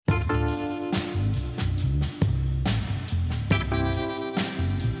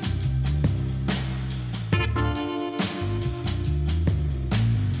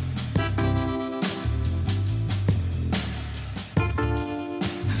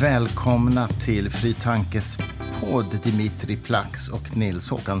Välkomna till Fri Tankes podd, Dimitri Plax och Nils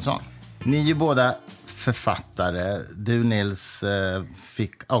Håkansson. Ni är ju båda författare. Du, Nils,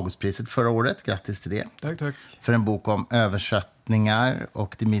 fick Augustpriset förra året. Grattis till det. Tack, tack. För en bok om översättningar.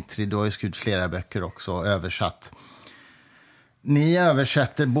 Och Dimitri, du har ju skrivit flera böcker också, översatt. Ni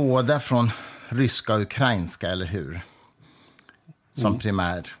översätter båda från ryska och ukrainska, eller hur? Som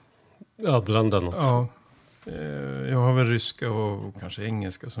primär. Ja, bland annat. Ja, jag har väl ryska och kanske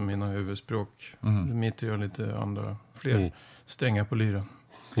engelska som mina huvudspråk. Dimitri gör lite andra, fler strängar på lyran.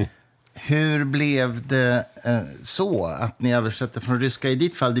 Hur blev det så att ni översätter från ryska? I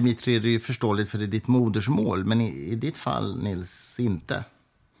ditt fall, Dimitri, är det ju förståeligt för det är ditt modersmål. Men i ditt fall, Nils, inte.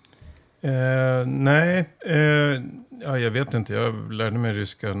 Nej, jag vet inte. Jag lärde mig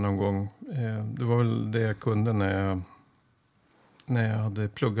ryska någon gång. Det var väl det jag kunde när jag hade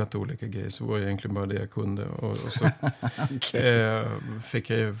pluggat olika grejer. Så var det egentligen bara det jag kunde. Och så fick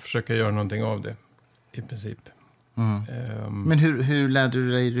jag försöka göra någonting av det, i princip. Men hur lärde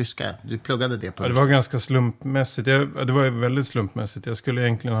du dig ryska? Du pluggade det på det var ganska slumpmässigt. Det var väldigt slumpmässigt. Jag skulle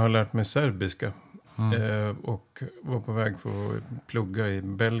egentligen ha lärt mig serbiska. Och var på väg för att plugga i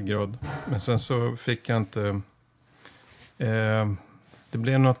Belgrad. Men sen så fick jag inte... det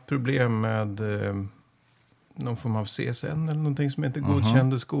blev något problem med någon form av CSN eller någonting som inte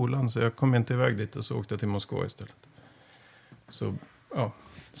godkände skolan. Så jag kom inte iväg dit och så åkte jag till Moskva istället.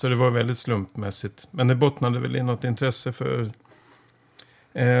 Så det var väldigt slumpmässigt. Men det bottnade väl i något intresse för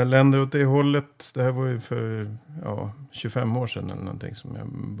länder åt det hållet. Det här var ju för 25 år sedan eller någonting som jag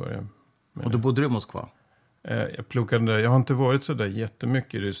började med. Och då bodde du i Moskva? Jag har inte varit så där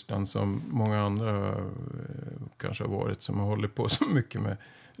jättemycket i Ryssland som många andra kanske har varit, som har hållit på så mycket med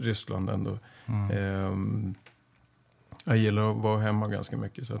Ryssland ändå. Jag gillar att vara hemma ganska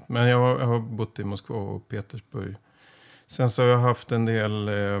mycket. Men jag har bott i Moskva och Petersburg. Sen så har jag haft en del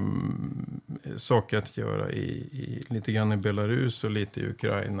saker att göra lite grann i Belarus och lite i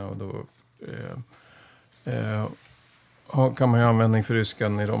Ukraina. Och då kan man ju användning för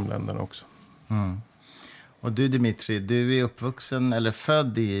ryskan i de länderna också. Och du, Dimitri, du är uppvuxen eller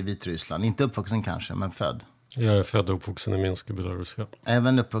född i Vitryssland. Inte uppvuxen kanske, men född. Jag är född och uppvuxen i Minsk i Belarus, ja.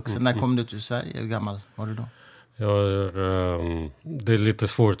 Även uppvuxen. När kom du till Sverige? Hur gammal var du då? Det är lite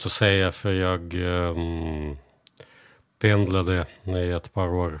svårt att säga, för jag pendlade i ett par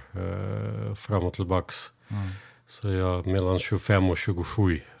år fram och tillbaks. Så jag mellan 25 och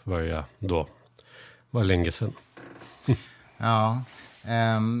 27 var jag då. Var länge sedan. Ja.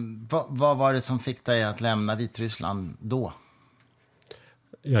 Vad var det som fick dig att lämna Vitryssland då?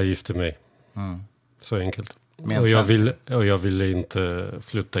 Jag gifte mig. Så enkelt. Och jag ville inte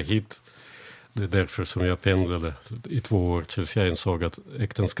flytta hit. Det är därför som jag pendlade i 2 år tills jag insåg att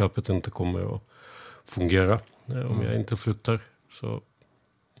äktenskapet inte kommer att fungera om jag inte flyttar. Så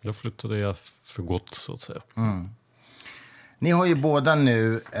då flyttade jag för gott, så att säga. Ni har ju båda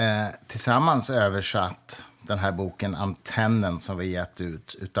nu tillsammans översatt den här boken Antennen som vi gett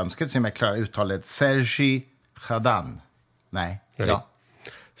ut. Utan ska se om jag klarar uttalet. Sergej Zhadan. Nej. Ja.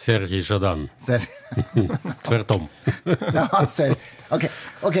 Sergej Zhadan. Tvärtom. Ja,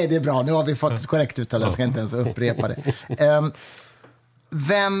 Okej, det är bra. Nu har vi fått ett korrekt uttal. Jag ska inte ens upprepa det.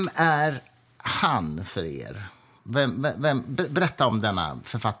 Vem är han för er? Berätta om denna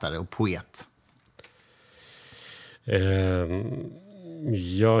författare och poet.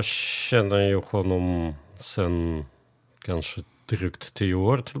 Jag känner ju honom sen kanske drygt 10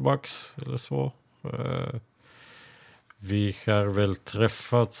 år tillbaks eller så. Vi har väl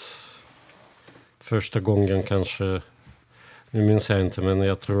träffats första gången kanske, nu minns jag inte, men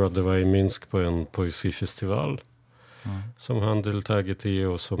jag tror att det var i Minsk på en poesifestival som han deltagit i,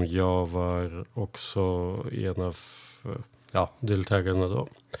 och som jag var också en av deltagarna då.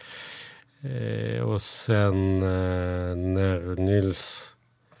 Och sen när Nils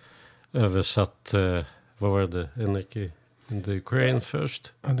översatte, vad var det? Anarchy in the Ukraine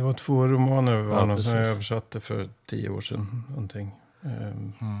först. Ja, det var 2 romaner av honom som jag översatte för 10 år sedan. Någonting.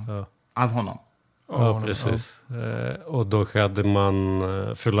 Av honom? Ja, precis. Och då hade man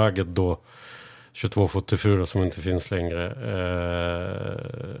förlaget då 2244 som inte finns längre.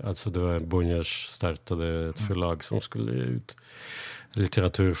 Alltså det var Bonniers startade ett förlag som skulle ge ut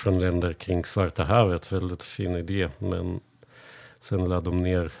litteratur från länder kring Svarta havet. Väldigt fin idé, men sen lade de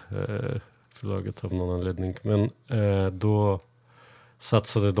ner förlaget av någon anledning. Men då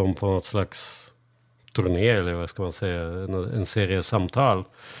satsade de på något slags turné, eller vad ska man säga, en serie samtal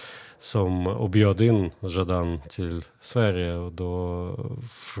och bjöd in Zhadan till Sverige, och då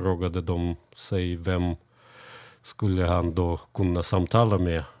frågade de sig vem skulle han då kunna samtala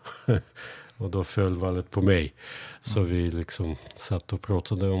med. Och då föll valet på mig. Så vi liksom satt och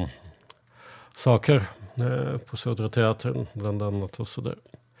pratade om saker på Södra Teatern bland annat och sådär.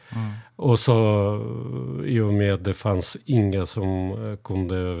 Och så i och med det fanns inga som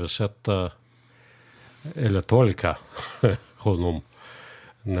kunde översätta eller tolka honom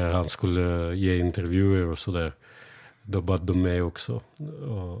när han skulle ge intervjuer och sådär. Då bad de mig också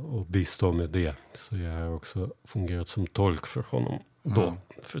och bistå med det. Så jag har också fungerat som tolk för honom då,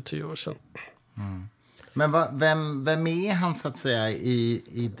 för 10 år sedan. Men vem är han så att säga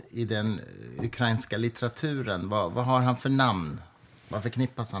i den ukrainska litteraturen? Vad har han för namn? Vad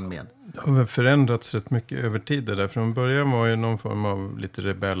förknippas han med? Det har väl förändrats rätt mycket över tid där. Från början var ju någon form av lite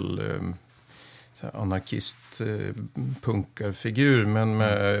rebell, anarkist, punkarfigur. Men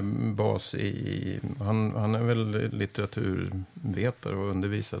med bas i... Han är väl litteraturvetare och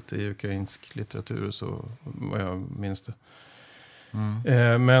undervisat i ukrainsk litteratur. Så vad jag minns det.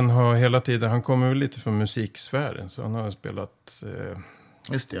 Men har hela tiden... Han kommer väl lite från musiksfären. Så han har spelat...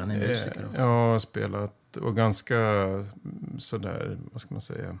 Just det, han är musiker också. Ja, spelat och ganska sådär, vad ska man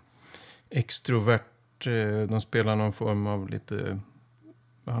säga, extrovert. De spelar någon form av lite,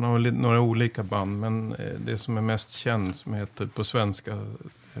 han har några olika band, men det som är mest känd som heter på svenska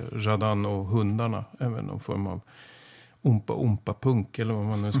Radan och hundarna, även någon form av ompa punk eller vad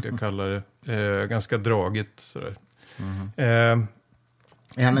man nu ska kalla det. Ganska dragigt sådär.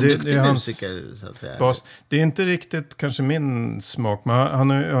 Är han en duktig musiker så att säga? Bas. Det är inte riktigt kanske min smak,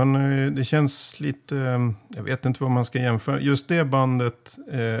 men det känns lite, jag vet inte vad man ska jämföra. Just det bandet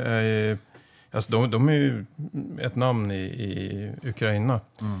är, alltså de är ju ett namn i Ukraina.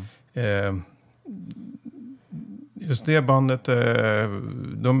 Just det bandet,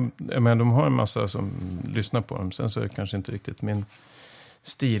 de har en massa som lyssnar på dem. Sen så är det kanske inte riktigt min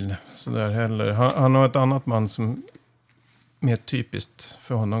stil så där heller. Han har ett annat band som mer typiskt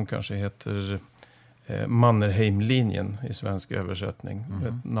för honom kanske heter Mannerheimlinjen i svensk översättning.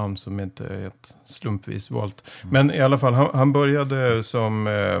 Ett namn som inte är ett slumpvis valt. Men i alla fall, han började som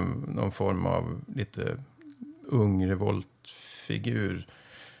någon form av lite ung revoltfigur.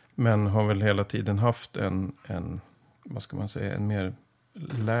 Men har väl hela tiden haft en vad ska man säga, en mer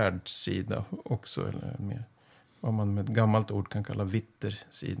lärd sida också. Eller mer, vad man med ett gammalt ord kan kalla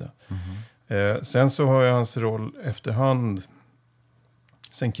vittersida. Sen så har ju hans roll efterhand,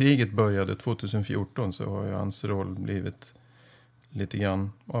 sen kriget började 2014, så har ju hans roll blivit lite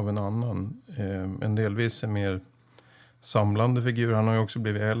grann av en annan. En delvis en mer samlande figur. Han har ju också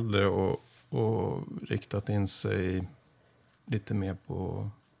blivit äldre och riktat in sig lite mer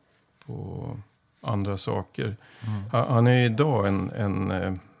på andra saker. Han är ju idag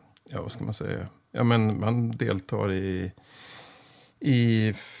en ja, vad ska man säga? Ja, men han deltar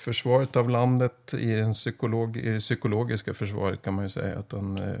i försvaret av landet, i det psykologiska försvaret kan man ju säga. Att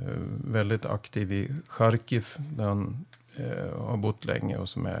han är väldigt aktiv i Charkiv där han har bott länge och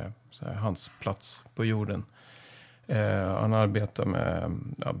som är så här, hans plats på jorden. Han arbetar med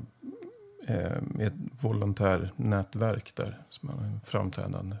ett volontärnätverk där som han är en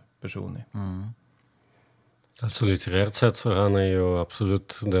framträdande person i. Alltså litterärt sett så han är ju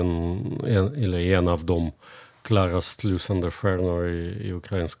absolut en av de klarast lysande stjärnor i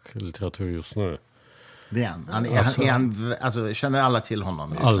ukrainsk litteratur just nu. Det är han. Alltså, känner alla till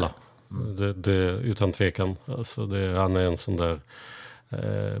honom? Alla. Det utan tvekan. Alltså han är en sån där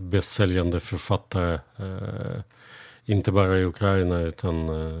bästsäljande författare. Inte bara i Ukraina utan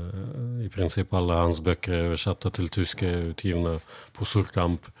i princip alla hans böcker är översatta till tyska, utgivna på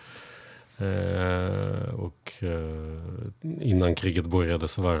Surkamp. Och innan kriget började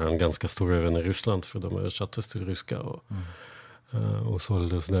så var han ganska stor även i Ryssland, för de översattes till ryska och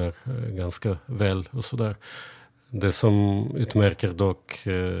såldes där ganska väl och sådär. Det som utmärker dock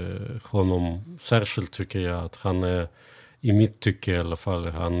honom särskilt tycker jag att han är, i mitt tycke i alla fall,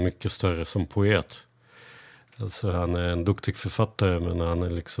 han mycket större som poet. Alltså han är en duktig författare, men han är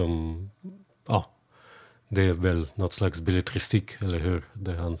liksom, det är väl något slags belletristik, eller hur,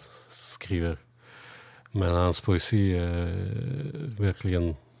 det han skriver. Men hans poesi är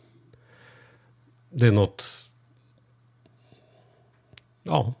verkligen, det är något,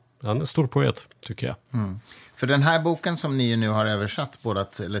 han är stor poet tycker jag. För den här boken som ni nu har översatt båda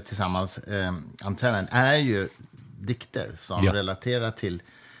eller tillsammans, Antennen, är ju dikter som relaterar till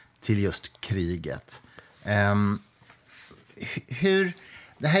just kriget.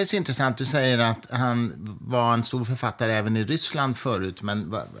 Det här är så intressant. Du säger att han var en stor författare även i Ryssland förut.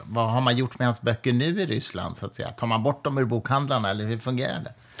 Men vad har man gjort med hans böcker nu i Ryssland? Så att säga? Tar man bort dem ur bokhandlarna eller hur fungerar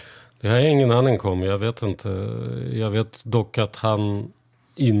det? Det har jag ingen aning om. Jag vet inte. Jag vet dock att han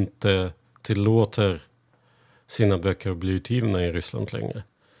inte tillåter sina böcker bli utgivna i Ryssland längre.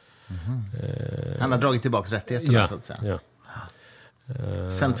 Han har dragit tillbaka rättigheterna, ja, så att säga. Ja.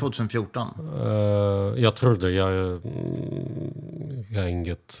 Sen 2014? Jag tror det. Jag har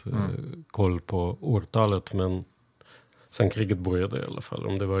inget koll på årtalet, men sen kriget började i alla fall.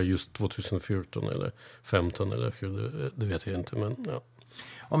 Om det var just 2014 eller 2015 eller hur, det vet jag inte. Men, ja.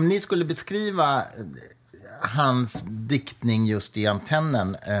 Om ni skulle beskriva hans diktning just i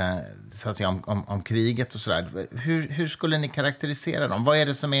Antennen, så att säga, om kriget och sådär. Hur skulle ni karaktärisera dem? Vad är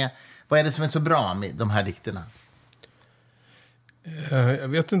det som är så bra med de här dikterna? Jag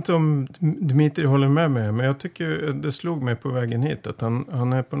vet inte om Dmitri håller med mig, men jag tycker det slog mig på vägen hit att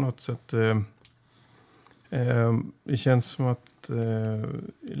han är på något sätt... det känns som att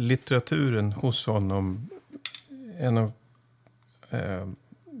litteraturen hos honom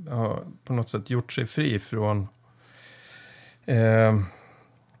har på något sätt gjort sig fri från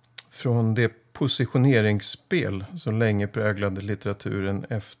det positioneringsspel som länge präglade litteraturen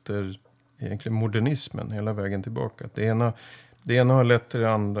efter egentligen modernismen hela vägen tillbaka. Det ena har lett till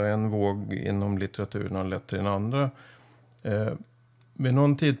det andra, en våg inom litteraturen har lett till den andra. Vid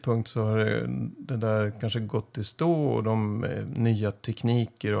någon tidpunkt så har det där kanske gått i stå, och de nya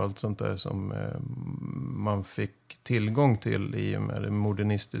tekniker och allt sånt där som man fick tillgång till i och med det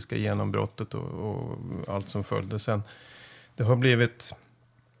modernistiska genombrottet och allt som följde sen. Det har blivit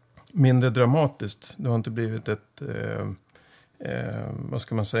mindre dramatiskt. Det har inte blivit ett vad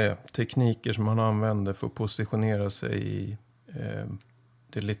ska man säga, tekniker som man använder för att positionera sig i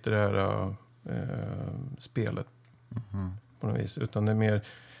det litterära spelet på något vis. Utan det är mer,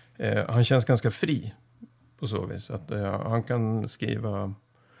 han känns ganska fri på så vis. Att han kan skriva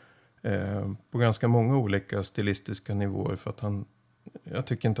på ganska många olika stilistiska nivåer, för att jag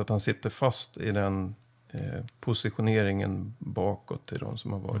tycker inte att han sitter fast i den positioneringen bakåt till de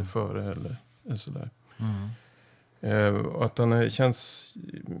som har varit före eller sådär. Och att han känns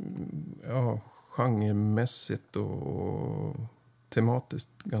genremässigt och tematiskt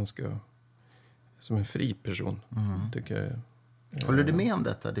ganska som en fri person, tycker jag. Håller du med om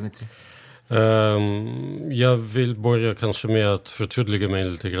detta, Dmitri? Jag vill börja kanske med att förtydliga mig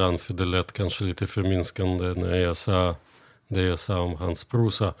lite grann, för det lät kanske lite förminskande när jag sa det jag sa om hans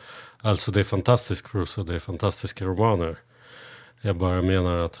prosa. Alltså det är fantastisk prosa, det är fantastiska romaner. Jag bara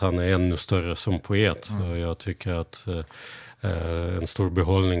menar att han är ännu större som poet. Och jag tycker att en stor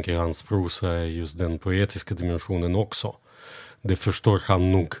behållning i hans prosa är just den poetiska dimensionen också. Det förstår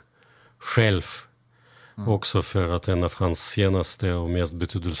han nog själv. Också för att en av hans senaste och mest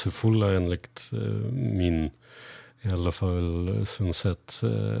betydelsefulla, enligt min i alla fall synsätt,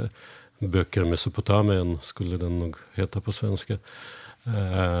 böcker Mesopotamien skulle den nog heta på svenska,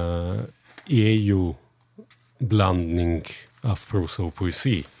 är ju blandning av prosa och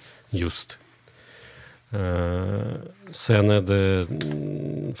poesi just. Sen är det,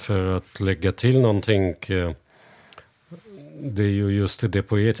 för att lägga till någonting, det är ju just det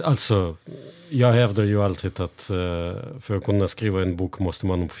poet. Alltså, jag hävdar ju alltid att för att kunna skriva en bok måste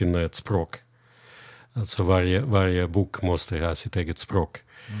man uppfinna ett språk. Alltså varje bok måste ha sitt eget språk.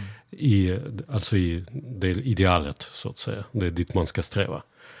 I det idealet, så att säga. Det är dit man ska sträva.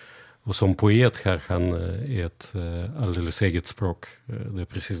 Och som poet har han ett alldeles eget språk. Det är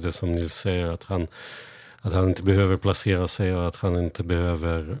precis det som Nils säger, att han inte behöver placera sig, och att han inte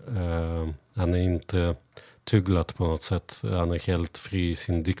behöver, han är inte tyglat på något sätt. Han är helt fri i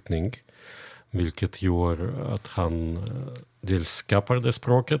sin diktning, vilket gör att han dels skapar det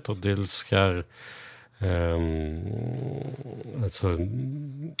språket och dels har alltså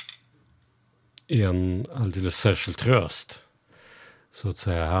en alldeles särskild röst, så att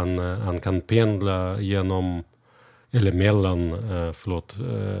säga. Han kan pendla genom eller mellan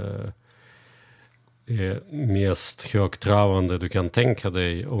mest högtravande du kan tänka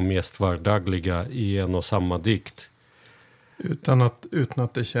dig och mest vardagliga i en och samma dikt. Utan att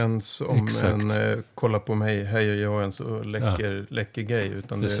det känns som en kolla på mig, hej jag är en så läcker grej,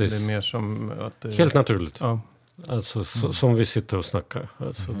 utan det är mer som att det, helt naturligt. Ja. Alltså som vi sitter och snackar.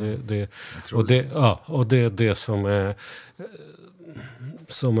 Alltså det är det som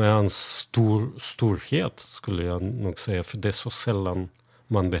är hans storhet, skulle jag nog säga, för det är så sällan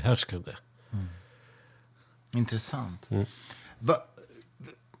man behärskar det. Intressant.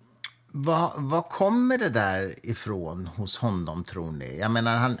 Vad kommer det där ifrån hos honom, tror ni? Jag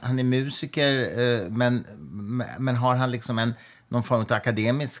menar, han är musiker, men har han liksom någon form av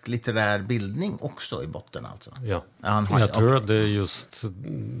akademisk litterär bildning också i botten, alltså? Ja, jag tror att det är just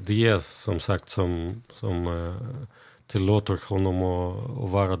det, som sagt, som tillåter honom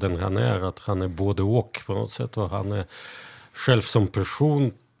att vara den han är. Att han är både och på något sätt. Och han är själv som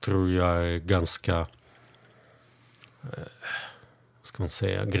person, tror jag, är ganska ska man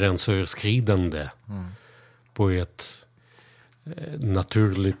säga, gränsöverskridande på ett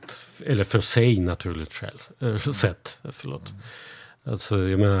naturligt, eller för sig naturligt sätt. Förlåt. Alltså,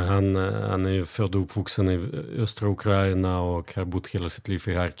 jag menar, han är ju född och uppvuxen i östra Ukraina och har bott hela sitt liv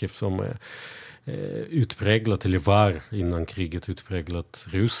i Harkiv som är utpräglat, eller var innan kriget utpräglat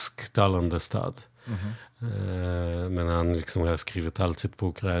rysktalande stad. Men han liksom har skrivit alltid på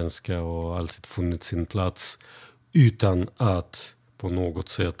ukrainska och alltid funnit sin plats utan att på något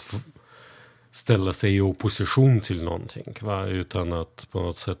sätt ställa sig i opposition till någonting, va? Utan att på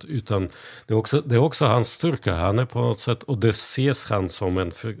något sätt, utan det är också hans styrka. Han är på något sätt, och det ses han som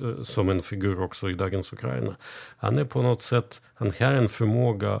en figur också i dagens Ukraina. Han är på något sätt, han har en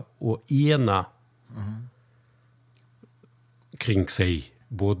förmåga att ena kring sig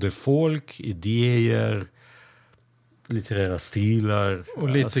både folk, idéer, litterära stilar. Och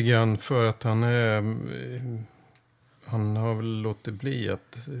lite grann för att han har väl låtit bli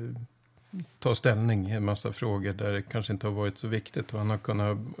att ta ställning i en massa frågor där det kanske inte har varit så viktigt. Och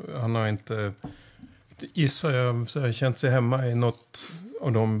han har inte, gissar jag, så har känt sig hemma i något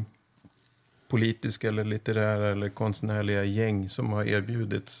av de politiska eller litterära eller konstnärliga gäng som har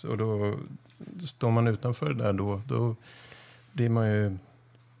erbjudits. Och då står man utanför det där då blir man ju,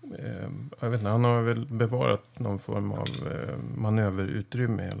 jag vet inte, han har väl bevarat någon form av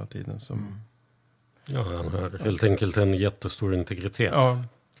manöverutrymme hela tiden. Ja, han har helt enkelt en jättestor integritet. Ja.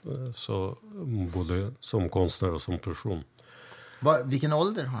 Så både som konstnär och som person. Vilken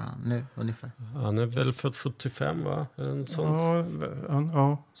ålder har han nu ungefär? Han är väl född 75, va? Eller något sånt.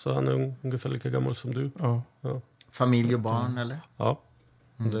 Ja. Så han är ungefär lika gammal som du. Ja. Familj och barn, eller? Ja,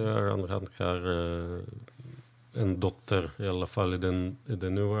 det är han har en dotter i alla fall i det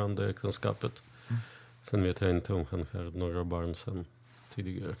nuvarande äktenskapet. Sen vet jag inte om han har några barn sen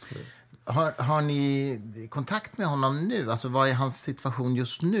tidigare. Har ni kontakt med honom nu? Alltså, vad är hans situation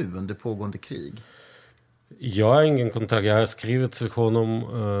just nu under pågående krig? Jag har ingen kontakt. Jag har skrivit till honom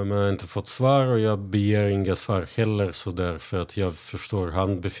men jag har inte fått svar. Och jag begär inga svar heller. Så därför att jag förstår,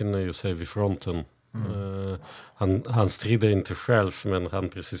 han befinner ju sig vid fronten. Han strider inte själv, men han,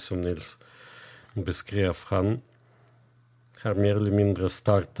 precis som Nils beskrev, han har mer eller mindre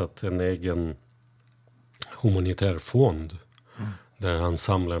startat en egen humanitär fond. Där han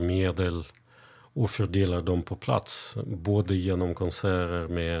samlar medel och fördelar dem på plats. Både genom konserter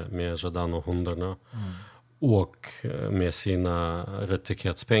med Jadon och hundarna. Och med sina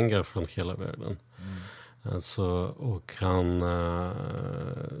rättighetspengar från hela världen. Alltså, och han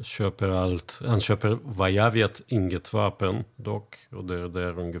köper allt. Han köper, vad jag vet, inget vapen dock. Och det är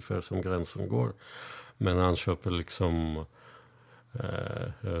där ungefär som gränsen går. Men han köper liksom,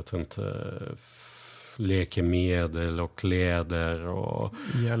 jag vet inte, läkemedel och kläder och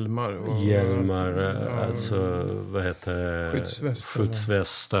hjälmar alltså vad heter det?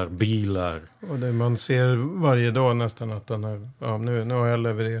 Skyddsvästar, bilar. Och det man ser varje dag nästan att den här, nu har jag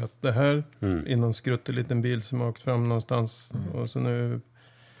levererat det här i någon skruttig liten bil som har åkt fram någonstans och så nu.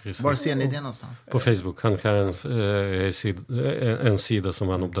 Precis. Var ser ni det någonstans? På Facebook. Han har en sida som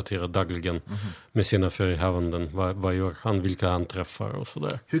han uppdaterar dagligen med sina förehavanden. Vad gör han, vilka han träffar och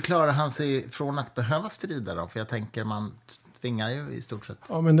sådär. Hur klarar han sig från att behöva strida då? För jag tänker, man tvingar ju i stort sett.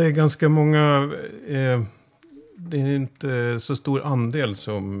 Ja, men det är ganska många, det är inte så stor andel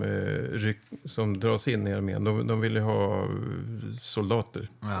som dras in i armén. De vill ju ha soldater,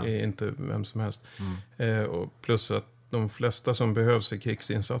 inte vem som helst. Och plus att de flesta som behövs i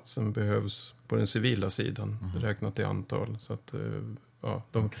krigsinsatsen behövs på den civila sidan, räknat i antal. Så att,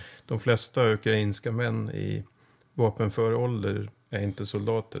 de flesta ukrainska män i vapenför ålder är inte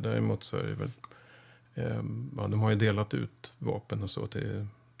soldater. Däremot så är det väl, de har ju delat ut vapen och så till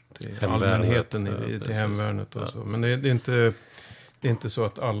allmänheten, till hemvärnet och så. Men det är inte så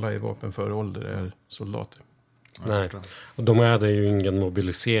att alla i vapenför ålder är soldater. Nej, och de hade ju ingen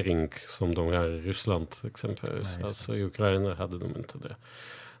mobilisering som de har i Ryssland exempelvis. Alltså i Ukraina hade de inte det.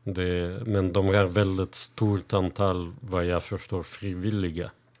 Men de har väldigt stort antal, vad jag förstår,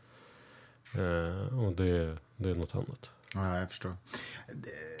 frivilliga. Och det är något annat. Ja, jag förstår.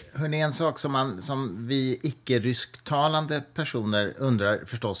 Hörrni, en sak som vi icke-rysktalande personer undrar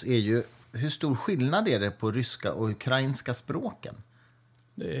förstås är ju hur stor skillnad är det på ryska och ukrainska språken?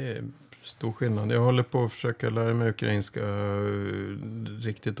 Det är stor skillnad. Jag håller på att försöka lära mig ukrainska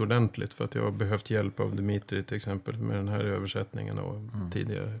riktigt ordentligt för att jag har behövt hjälp av Dmitri till exempel med den här översättningen och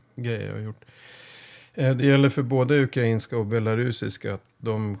tidigare grejer jag har gjort. Det gäller för både ukrainska och belarusiska att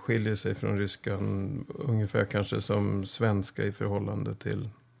de skiljer sig från ryskan ungefär kanske som svenska i förhållande till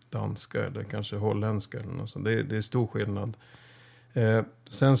danska eller kanske holländska eller något sånt. Det är stor skillnad.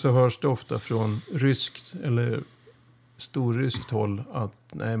 Sen så hörs det ofta från ryskt eller storryskt håll att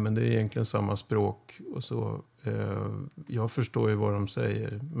nej, men det är egentligen samma språk och så. Jag förstår ju vad de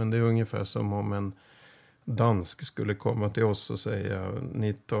säger, men det är ungefär som om en dansk skulle komma till oss och säga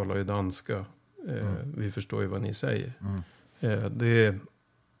ni talar ju danska, vi förstår ju vad ni säger. Det är,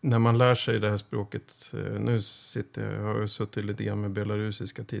 när man lär sig det här språket, nu jag har suttit lite grann med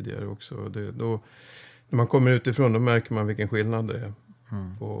belarusiska tidigare också, då, när man kommer utifrån då märker man vilken skillnad det är.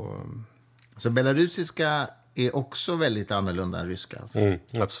 Så belarusiska är också väldigt annorlunda än ryska. Alltså.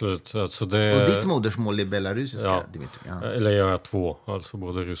 Absolut. Alltså och ditt modersmål är belarusiska, ja. Dimitri? Ja. Eller jag har 2, alltså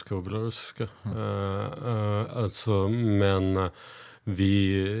både ryska och belarusiska. Alltså, men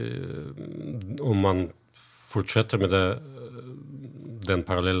om man fortsätter med den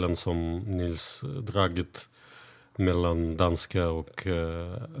parallellen som Nils dragit mellan danska och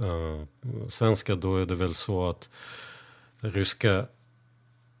svenska, då är det väl så att ryska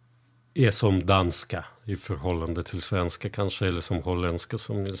är som danska i förhållande till svenska kanske, eller som holländska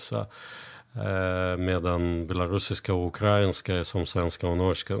som Nils sa. Medan belarusiska och ukrainska är som svenska och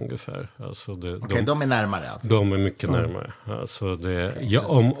norska ungefär. Alltså de är närmare alltså? De är mycket närmare. Alltså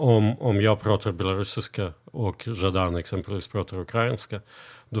om jag pratar belarusiska och Žadan exempelvis pratar ukrainska,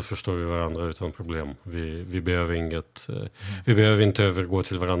 då förstår vi varandra utan problem. Vi behöver inte övergå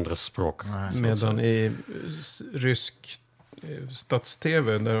till varandras språk. Medan i rysk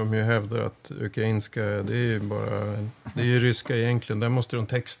stats-tv där de ju hävdar att ukrainska det är ju ryska egentligen, där måste de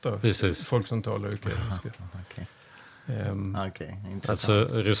texta. Precis. Folk som talar ukrainska. Alltså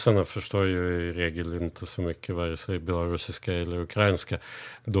ryssarna förstår ju i regel inte så mycket vare sig belarusiska eller ukrainska.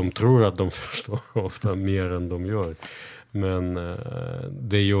 De tror att de förstår ofta mer än de gör. Men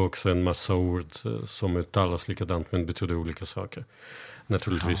det är ju också en massa ord som uttalas likadant men betyder olika saker.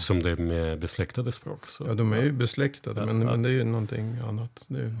 Naturligtvis som det är med besläktade språk. Så. Ja, de är ju besläktade, men det är ju någonting annat.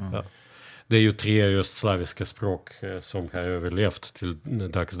 Det är ju 3 just slaviska språk som har överlevt till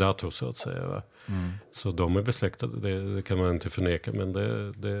dags dato så att säga. Va? Så de är besläktade, det kan man inte förneka, men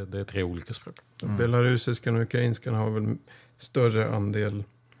det är 3 olika språk. Belarusiskan och ukrainskan har väl större andel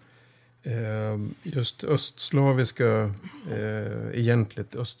just östslaviska,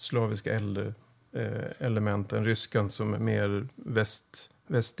 egentligt östslaviska äldre elementen, ryskan som är mer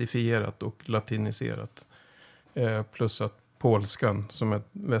västifierat och latiniserat. Plus att polskan som ett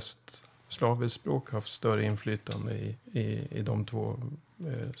västslaviskt språk har haft större inflytande i de 2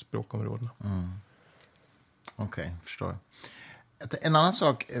 språkområdena. Okej, förstår. En annan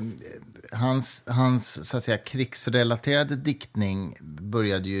sak, hans så att säga, krigsrelaterade diktning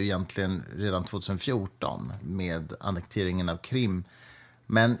började ju egentligen redan 2014 med annekteringen av Krim.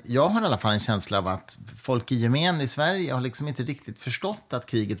 Men jag har i alla fall en känsla av att folk i gemen i Sverige har liksom inte riktigt förstått att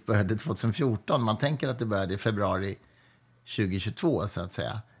kriget började 2014. Man tänker att det började i februari 2022 så att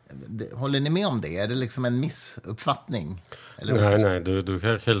säga. Håller ni med om det? Är det liksom en missuppfattning? Eller nej, du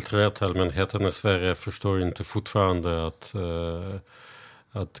har helt rätt. Allmänheten i Sverige förstår inte fortfarande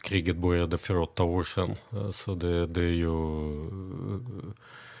att kriget började för 8 år sedan. Så det är ju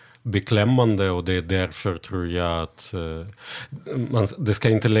beklämmande och det är därför tror jag att det ska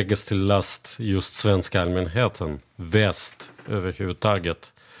inte läggas till last just svenska allmänheten. Väst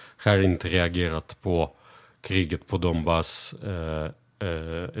överhuvudtaget har inte reagerat på kriget på Donbass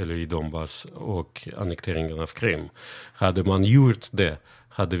eller i Donbass och annekteringen av Krim. Hade man gjort det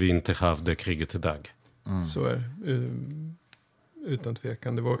hade vi inte haft det kriget idag. Så är det. Utan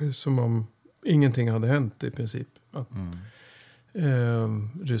tvekan. Det var som om ingenting hade hänt i princip. Att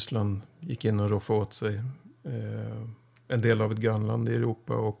Ryssland gick in och roffade åt sig en del av ett grannland i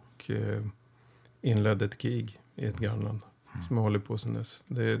Europa och inledde ett krig i ett grannland som håller på sedan dess.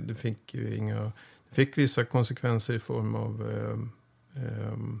 Det fick ju fick vissa konsekvenser i form av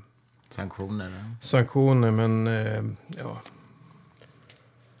sanktioner, men ja.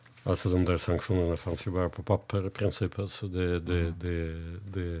 Alltså de där sanktionerna fanns ju bara på papper i princip. Alltså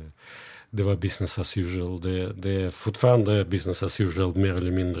det var business as usual. Det är fortfarande business as usual mer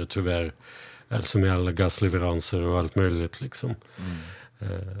eller mindre tyvärr. Alltså med alla gasleveranser och allt möjligt liksom.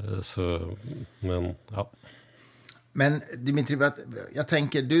 Men ja. Men Dimitri, jag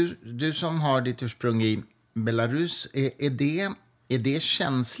tänker, du som har ditt ursprung i Belarus, är det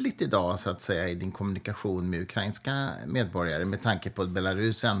känsligt idag så att säga i din kommunikation med ukrainska medborgare med tanke på att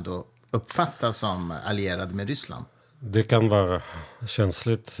Belarus ändå uppfattas som allierad med Ryssland? Det kan vara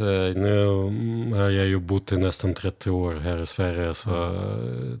känsligt. Nu har jag ju bott i nästan 30 år här i Sverige så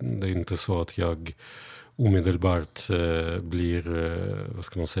det är inte så att jag omedelbart blir, vad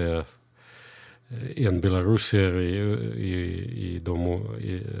ska man säga, en belarusier i de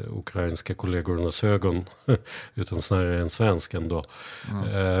ukrainska kollegornas ögon utan snarare en svensk ändå.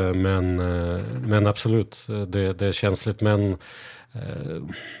 Men absolut, det är känsligt. Men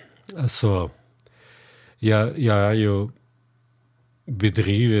alltså jag är ju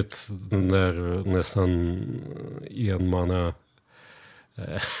bedrivit den där nästan enmanna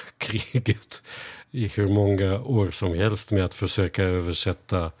kriget i hur många år som helst med att försöka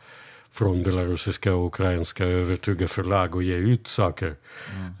översätta från belarusiska och ukrainska, övertyga förlag och ge ut saker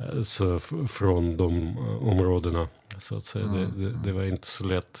så från de områdena. Så att säga. Det var inte så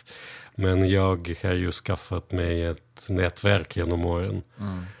lätt. Men jag har ju skaffat mig ett nätverk genom åren.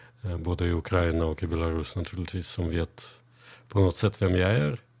 Både i Ukraina och i Belarus naturligtvis, som vet på något sätt vem jag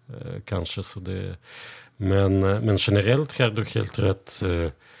är. Kanske så det... Men generellt har du helt rätt.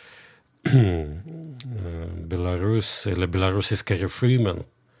 Belarus, eller belarusiska regimen,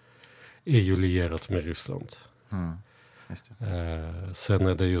 är ju lierat med Ryssland. Just det. Sen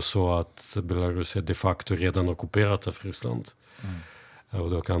är det ju så att Belarus är de facto redan ockuperat av Ryssland. Och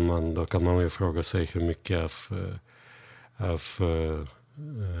då kan man ju fråga sig hur mycket av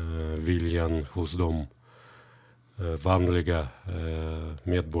viljan hos de vanliga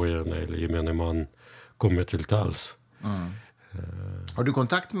medborgarna eller gemene man kommer till tals. Har du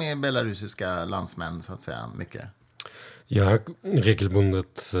kontakt med belarusiska landsmän så att säga mycket? Jag har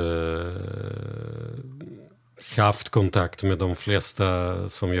regelbundet haft kontakt med de flesta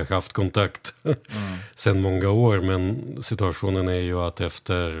som jag haft kontakt sedan många år. Men situationen är ju att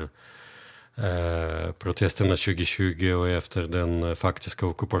efter protesterna 2020 och efter den faktiska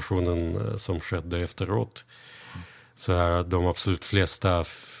ockupationen som skedde efteråt, så är de absolut flesta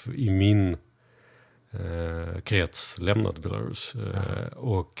i min krets lämnat Belarus.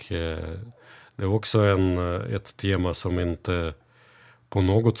 Och det är också ett tema som inte på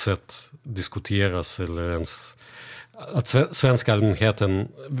något sätt diskuteras eller ens... Att svenska allmänheten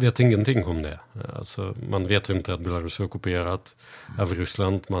vet ingenting om det. Alltså, man vet inte att Belarus är ockuperat av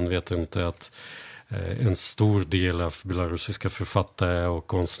Ryssland. Man vet inte att en stor del av belarusiska författare och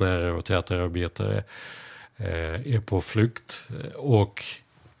konstnärer och teaterarbetare är på flykt. Och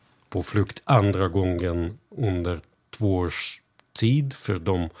på flykt andra gången under 2 års tid. För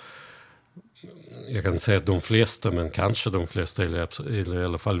jag kan säga att de flesta, men kanske de flesta, eller i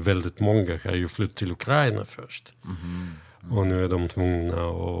alla fall väldigt många, har ju flytt till Ukraina först. Och nu är de tvungna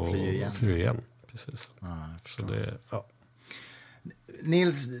att fly igen. Precis. Så det, ja.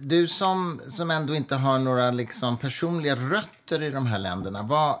 Nils, du som ändå inte har några liksom personliga rötter i de här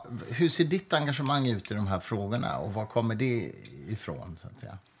länderna, hur ser ditt engagemang ut i de här frågorna och var kommer det ifrån så att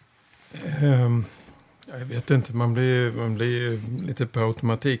säga? Jag vet inte, man blir lite på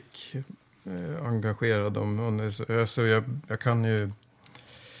automatik engagerad så jag kan ju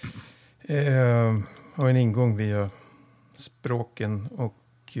ha en ingång via språken och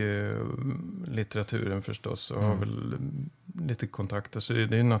litteraturen förstås, och har väl lite kontakter, så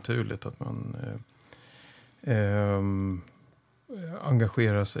det är naturligt att man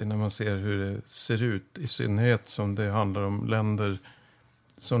engagerar sig när man ser hur det ser ut, i synnerhet som det handlar om länder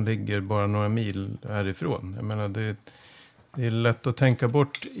som ligger bara några mil härifrån. Jag menar, det är lätt att tänka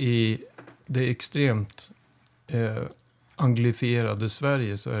bort i det extremt anglifierade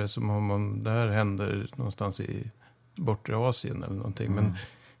Sverige, så är det som om det här händer någonstans i bortre Asien eller någonting. Men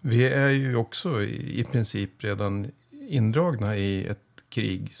vi är ju också i princip redan indragna i ett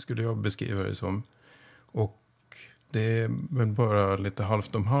krig, skulle jag beskriva det som. Och det är väl bara lite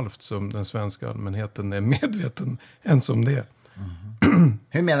halvt om halvt som den svenska allmänheten är medveten ens om det.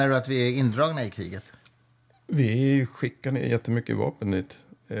 Hur menar du att vi är indragna i kriget? Vi skickar ner jättemycket vapen dit.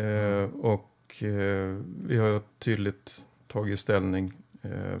 Och vi har tydligt tagit ställning.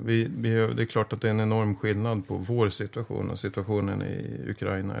 Det är klart att det är en enorm skillnad på vår situation och situationen i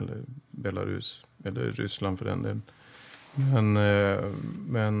Ukraina eller Belarus eller Ryssland för den delen.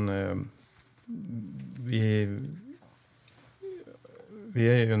 Men vi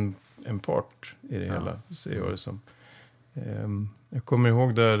är ju en part i det hela, ser jag det som. Jag kommer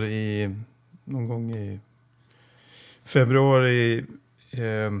ihåg där någon gång i februari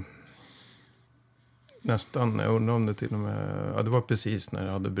nästan, jag undrar om det till och med, det var precis när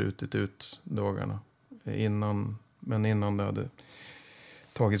det hade brutit ut dagarna innan det hade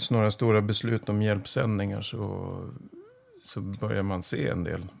tagits några stora beslut om hjälpsändningar, så börjar man se en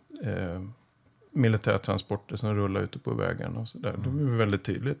del militärtransporter som rullar ute på vägarna och så där. Det är väldigt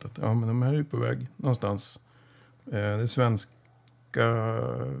tydligt att men de här är ju på väg någonstans. Det är svenska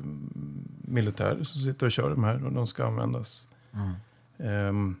militärer som sitter och kör de här, och de ska användas.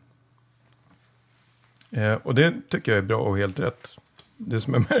 Och det tycker jag är bra och helt rätt. det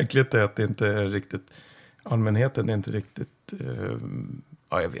som är märkligt är att det inte är riktigt, allmänheten är inte riktigt,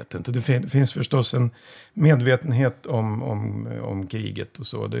 jag vet inte. Det finns förstås en medvetenhet om kriget och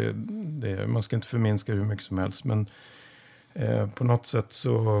så. Man ska inte förminska hur mycket som helst, men på något sätt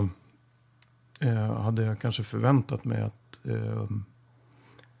så hade jag kanske förväntat mig att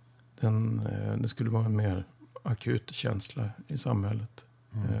det skulle vara en mer akut känsla i samhället.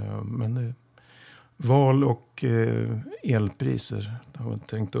 Men det val och elpriser, jag har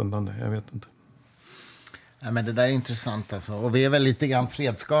tänkt undan det, jag vet inte. Ja, men det där är intressant alltså. Och vi är väl lite grann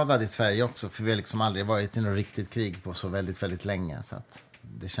fredsskadade i Sverige också, för vi har liksom aldrig varit i något riktigt krig på så väldigt, väldigt länge, så att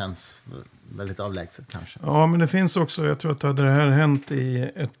det känns väldigt avlägset kanske. Ja, men det finns också, jag tror att hade det här hänt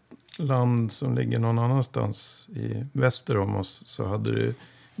i ett land som ligger någon annanstans i väster om oss, så hade det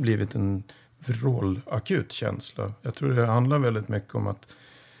blivit en vrålakut känsla. Jag tror det handlar väldigt mycket om att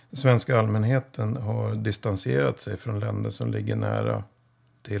svenska allmänheten har distanserat sig från länder som ligger nära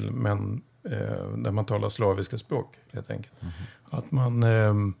till, men där man talar slaviska språk helt enkelt. Att man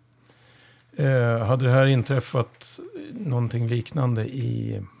hade det här inträffat någonting liknande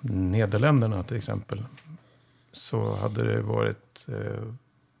i Nederländerna till exempel, så hade det varit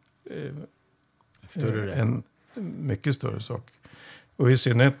en mycket större sak. Och i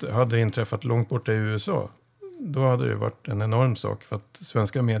synnerhet hade det inträffat långt borta i USA. Då hade det varit en enorm sak, för att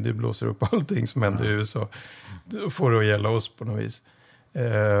svenska medier blåser upp allting som händer i USA. Då får det att gälla oss på något vis.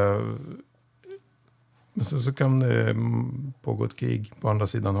 Men så kan det pågå ett krig på andra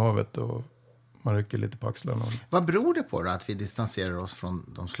sidan havet och man rycker lite på axlarna. Vad beror det på då, att vi distanserar oss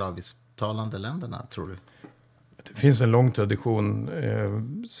från de slavisktalande länderna, tror du? Det finns en lång tradition.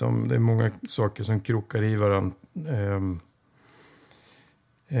 Det är många saker som krokar i varandra.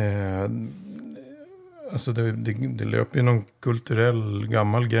 Alltså det löper ju någon kulturell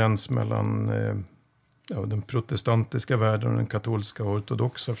gammal gräns mellan den protestantiska världen och den katolska och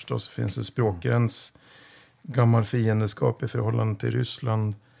ortodoxa förstås. Det finns en språkgräns, gammal fiendeskap i förhållande till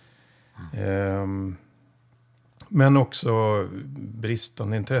Ryssland. Men också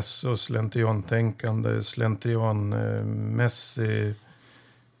bristande intresse och slentriantänkande, slentrianmässig,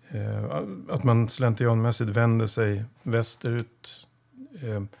 att man slentrianmässigt vänder sig västerut.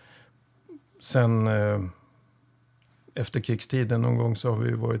 Sen efter krigstiden någon gång så har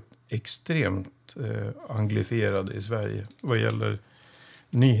vi varit extremt anglifierade i Sverige vad gäller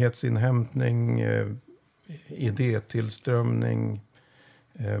nyhetsinhämtning, idétillströmning,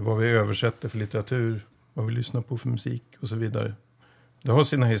 vad vi översätter för litteratur, vad vi lyssnar på för musik och så vidare. Det har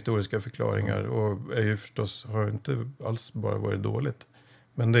sina historiska förklaringar och är ju förstås, har inte alls bara varit dåligt.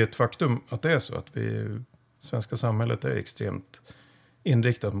 Men det är ett faktum att det är så att svenska samhället är extremt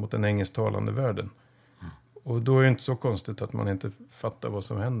inriktat mot den engelsktalande världen. Och då är det inte så konstigt att man inte fattar vad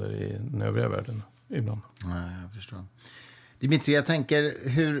som händer i den övriga världen ibland. Nej, jag förstår. Dimitri, jag tänker,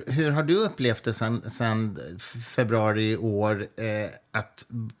 hur har du upplevt det sen februari i år att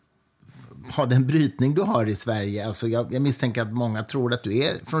ha den brytning du har i Sverige? Alltså jag misstänker att många tror att du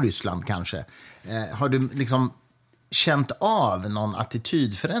är från Ryssland kanske. Har du liksom känt av någon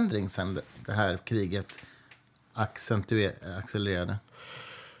attitydförändring sen det här kriget accelererade?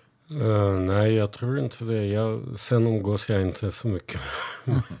 Nej, jag tror inte det. Sen umgås jag inte så mycket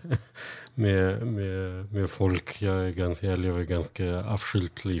med folk. Jag lever ganska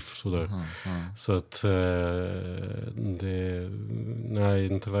avskilt liv sådär. Så att nej,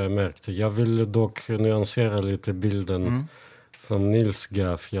 inte vad jag märkte. Jag vill dock nyansera lite bilden som Nils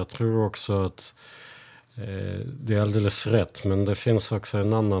gav. Jag tror också att det är alldeles rätt, men det finns också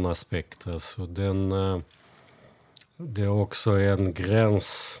en annan aspekt. Alltså det är också en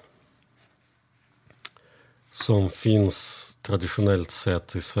gräns som finns traditionellt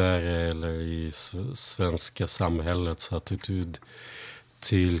sett i Sverige eller i svenska samhällets attityd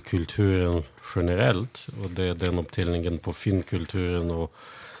till kulturen generellt. Och det är den uppdelningen på finkulturen och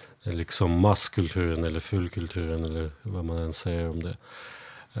liksom masskulturen eller fullkulturen eller vad man än säger om det.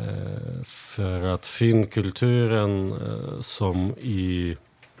 För att finkulturen som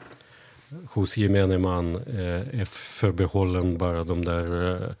hos gemene man är förbehållen bara de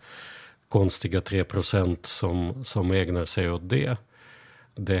där konstiga 3% som ägnar sig åt det.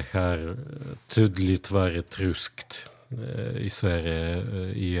 Det har tydligt varit ruskt i Sverige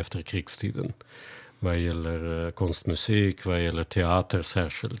i efterkrigstiden. Vad gäller konstmusik, vad gäller teater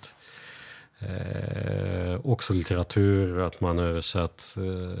särskilt. Också litteratur, att man översatt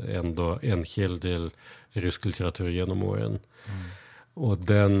ändå en hel del rysk litteratur genom åren. Och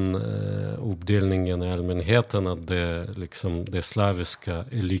den uppdelningen i allmänheten att det slaviska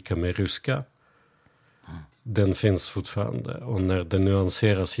är lika med ryska, den finns fortfarande. Och när det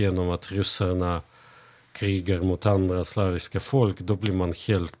nyanseras genom att ryssarna krigar mot andra slaviska folk, då blir man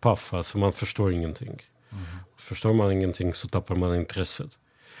helt paff. Alltså man förstår ingenting. Förstår man ingenting så tappar man intresset.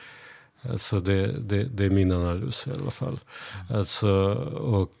 Alltså det är min analys i alla fall. Alltså,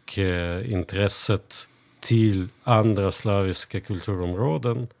 och intresset till andra slaviska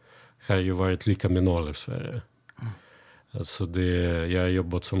kulturområden har ju varit lika med noll i Sverige. Alltså jag har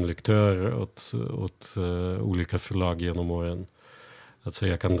jobbat som lektör åt olika förlag genom åren. Alltså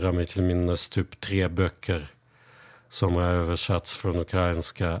jag kan dra mig till minnes typ 3 böcker som har översatts från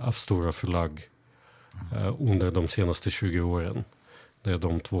ukrainska av stora förlag under de senaste 20 åren. Det är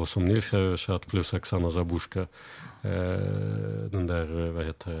de 2 som Nils har översatt plus Oksana Zabushka. Den där, vad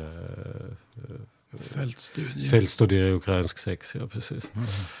heter det? Fältstudier i ukrainsk sex, ja precis.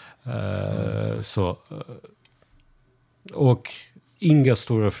 Så, och inga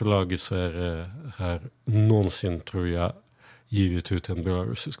stora förlag i Sverige har någonsin, tror jag, givit ut en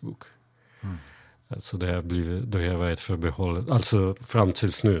belarusisk bok. Alltså det har varit förbehållet, alltså fram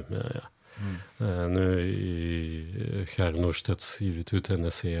tills nu. Ja. Nu har Norstedts givit ut en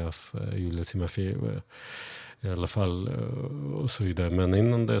essä av Julia Timofejeva i alla fall och så vidare. Men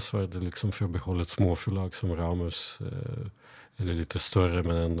innan dess var det liksom förbehållet små förlag som Ramus eller lite större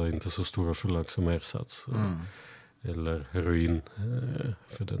men ändå inte så stora förlag som Ersatz eller Heroin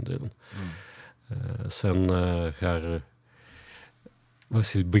för den delen. Sen har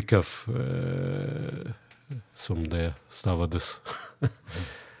Vasil Bykov som det stavades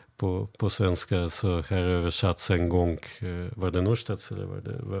på svenska, så har översatts en gång. Var det Norstedts eller var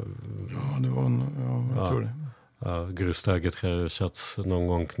det? Ja, det var jag tror det. Ja, Grustaget har översatts någon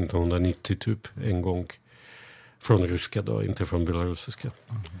gång 1990 typ, en gång. Från ryska då, inte från belarusiska.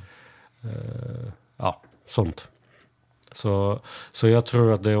 Sånt. Så jag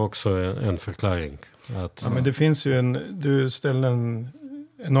tror att det är också en förklaring. Att, men det finns ju du ställer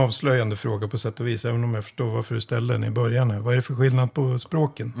en avslöjande fråga på sätt och vis, även om jag förstår varför du ställer den i början här. Vad är det för skillnad på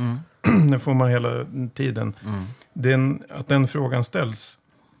språken? Det får man hela tiden. Att den frågan ställs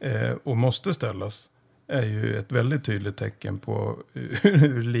och måste ställas är ju ett väldigt tydligt tecken på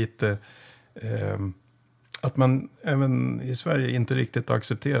hur lite att man även i Sverige inte riktigt har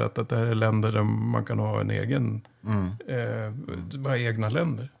accepterat att det här är länder där man kan ha en egen bara egna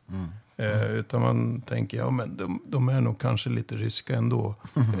länder. Utan man tänker, men de är nog kanske lite ryska ändå.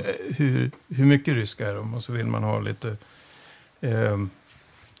 Hur mycket ryska är de? Och så vill man ha lite...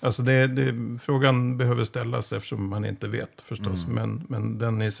 alltså frågan behöver ställas eftersom man inte vet förstås. Men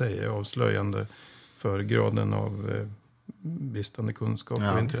den i sig är avslöjande för graden av bristande kunskap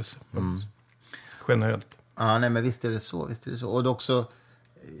och intresse. Generellt. Ja, nej, men visst är det så. Och det också...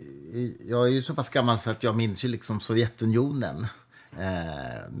 Jag är ju så pass gammal så att jag minns ju liksom Sovjetunionen.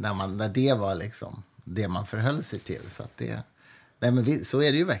 När det var liksom det man förhöll sig till. Så att så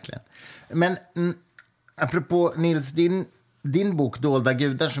är det ju verkligen. Men apropå Nils, din bok Dolda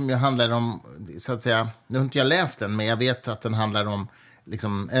gudar, som ju handlar om, så att säga, nu har inte jag läst den, men jag vet att den handlar om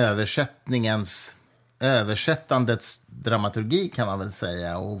liksom översättandets dramaturgi, kan man väl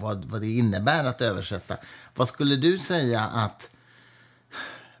säga, och vad det innebär att översätta. Vad skulle du säga att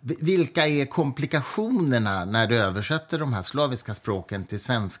vilka är komplikationerna när du översätter de här slaviska språken till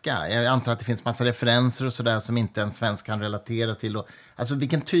svenska? Jag antar att det finns massa referenser och sådär som inte en svensk kan relatera till. Alltså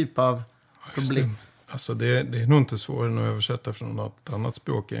vilken typ av problem? Alltså det är nog inte svårare än att översätta från något annat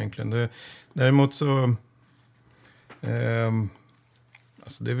språk egentligen. Däremot så...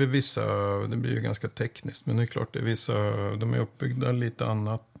 alltså det är väl vissa... Det blir ju ganska tekniskt, men det är klart det är vissa... De är uppbyggda lite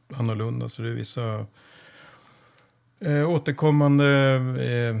annorlunda, så det är vissa... återkommande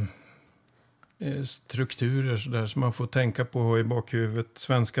strukturer så där, som man får tänka på i bakhuvudet.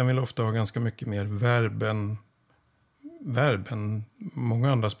 Svenskan vill ofta ha ganska mycket mer verb än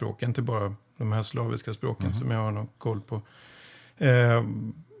många andra språk, inte bara de här slaviska språken som jag har någon koll på.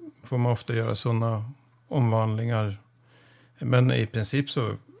 Får man ofta göra sådana omvandlingar. Men i princip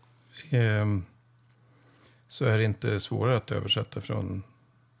så är det inte svårare att översätta från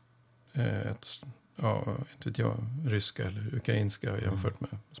inte vet jag, ryska eller ukrainska jämfört med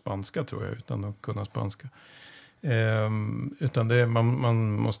spanska, tror jag, utan att kunna spanska. Utan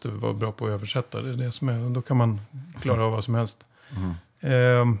man måste vara bra på att översätta. Det är det som är, och då kan man klara av vad som helst.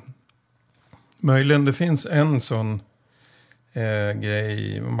 Möjligen det finns en sån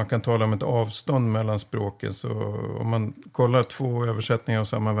grej, man kan tala om ett avstånd mellan språken. Så om man kollar 2 översättningar av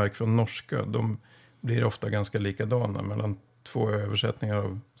samma verk från norska, de blir ofta ganska likadana mellan 2 översättningar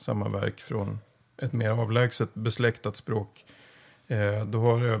av samma verk från ett mer avlägset besläktat språk. Då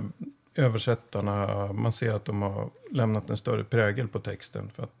har översättarna, man ser att de har lämnat en större prägel på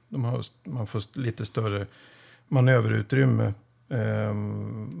texten, för att man får lite större manöverutrymme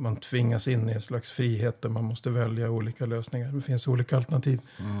Man tvingas in i en slags frihet där man måste välja olika lösningar. Det finns olika alternativ.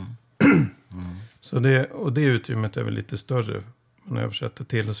 Så det utrymmet är väl lite större. Man översätter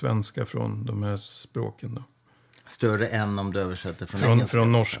till svenska från de här språken då. Större än om du översätter från engelska?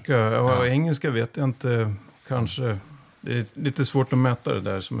 Från norska. Ja, engelska vet jag inte. Kanske. Det är lite svårt att mäta det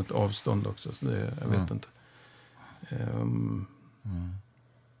där som ett avstånd också. Så jag vet inte.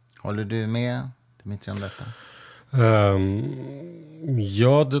 Håller du med, Dimitri, om detta?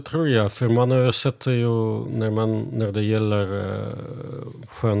 Ja, det tror jag. För man översätter ju, när det gäller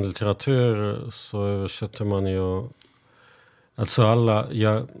skönlitteratur så översätter man ju, alltså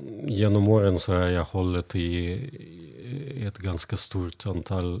genom åren så har jag hållit i ett ganska stort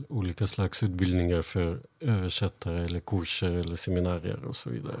antal olika slags utbildningar för översättare eller kurser eller seminarier och så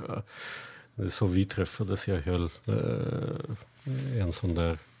vidare. Det är så vi träffades. Jag höll ett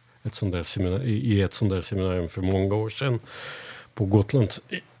sånt där seminarium för många år sedan på Gotland,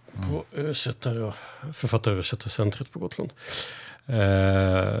 på författaröversättarcentret på Gotland.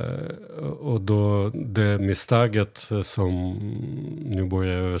 Och då det misstaget som nu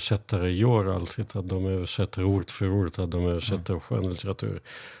börjar översättare gör alltid, att de översätter ord för ord, att de översätter skönlitteratur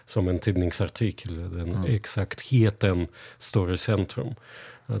som en tidningsartikel. Den exaktheten står i centrum.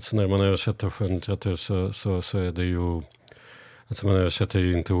 Alltså när man översätter skönlitteratur så är det ju, alltså man översätter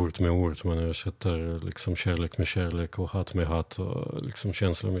ju inte ord med ord, man översätter liksom kärlek med kärlek och hat med hat och liksom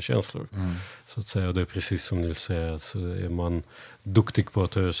känslor med känslor. Så att säga, det är precis som Nils säger, alltså är man duktig på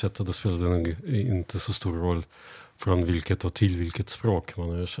att översätta, då spelar det nog inte så stor roll från vilket och till vilket språk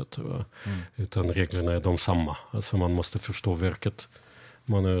man översätter. Utan reglerna är de samma. Alltså man måste förstå verket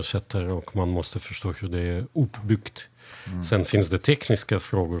man översätter och man måste förstå hur det är uppbyggt. Sen finns det tekniska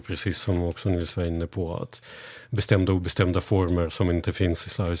frågor, precis som också Nils var inne på, att bestämda och obestämda former som inte finns i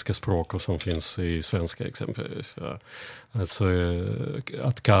slaviska språk och som finns i svenska exempelvis. Ja. Alltså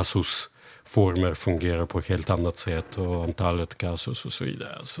att kasusformer fungerar på ett helt annat sätt och antalet kasus och så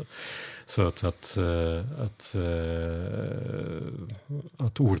vidare. Alltså, så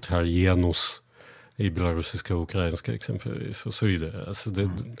att ord har genus i belarusiska och ukrainska exempelvis och så vidare. Alltså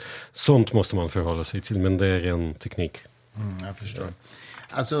sånt måste man förhålla sig till, men det är en teknik. Jag förstår.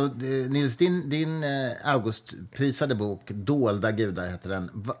 Alltså, Nils, din Augustprisade bok Dolda gudar heter den.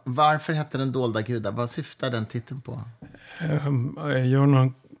 Varför heter den Dolda gudar? Vad syftar den titeln på? Jag gör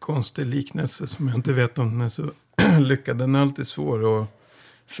någon konstig liknelse som jag inte vet om den är så lyckad. Den är alltid svår att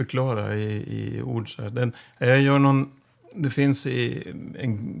förklara i ord. Så här. Det finns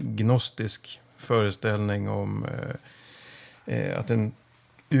en gnostisk föreställning om att en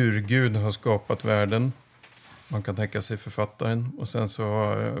urgud har skapat världen. Man kan tänka sig författaren. Och sen så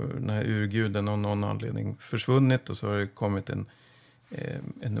har den här urguden av någon anledning försvunnit. Och så har det kommit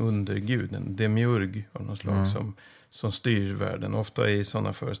en undergud, en demiurg av något slag som styr världen. Ofta i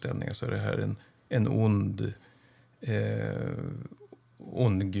sådana föreställningar så är det här en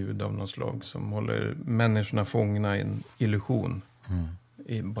ond gud av något slag som håller människorna fångna i en illusion.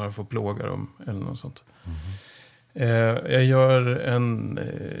 Bara för att plåga dem eller något sånt. Jag gör en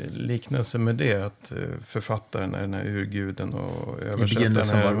liknelse med det, att författaren är den här urguden och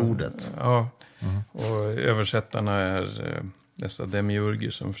översättarna var ordet. Ja, och översättarna är dessa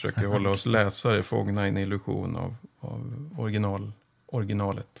demiurger som försöker hålla oss läsare fångna i en illusion av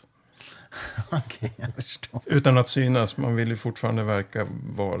originalet. Okej, jag förstår. Utan att synas, man vill ju fortfarande verka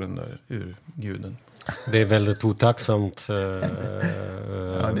vara den där urguden. Det är väldigt otacksamt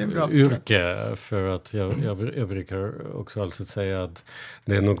yrke, för att jag brukar också alltid säga att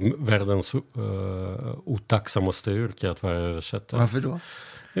det är nog världens otacksammaste yrke att vara översättare. Varför då?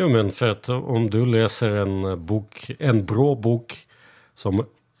 Jo, men för att om du läser en bra bok som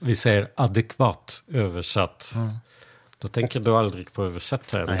vi säger adekvat översatt, då tänker du aldrig på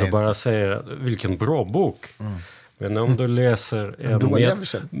översättaren. Du bara säger vilken bra bok. Men om du läser en dålig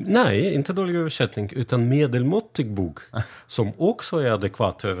översättning? Nej, inte dålig översättning, utan medelmåttig bok som också är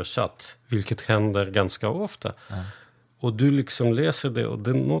adekvat översatt, vilket händer ganska ofta. Och du liksom läser det och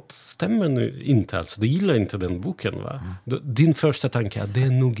något stämmer nu inte alls. Du gillar inte den boken, va? Din första tanke är att det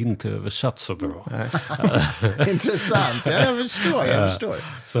är nog inte översatt så bra. Intressant, jag förstår.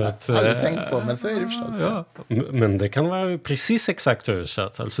 Så att, aldrig tänkt på, men så är det förstås. Ja. Men det kan vara precis exakt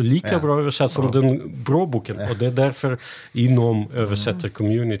översatt. Alltså lika bra översatt som den bra boken. Och det är därför inom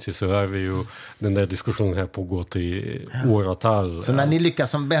översättar-community så har vi ju den där diskussionen här pågått i åratal. Så när ni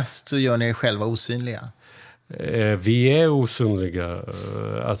lyckas som bäst så gör ni er själva osynliga? Vi är osynliga,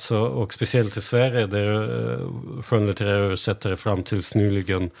 alltså, och speciellt i Sverige där skönlitterära översättare fram tills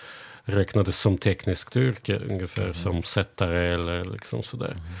nyligen räknades som tekniskt yrke, ungefär som sättare eller liksom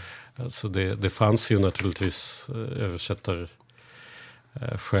sådär. Alltså det fanns ju naturligtvis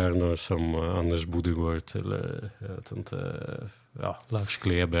stjärnor som Anders Bodegård eller jag vet inte, Lars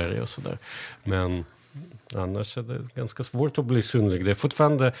Kleberg och sådär. Men annars är det ganska svårt att bli synlig. Det är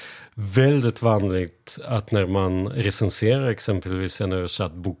fortfarande väldigt vanligt att när man recenserar exempelvis en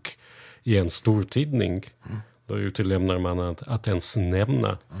översatt bok i en stor tidning, då utelämnar man att ens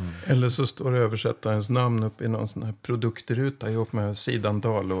nämna. Eller så står översättarens namn upp i någon sån här produktruta ihop med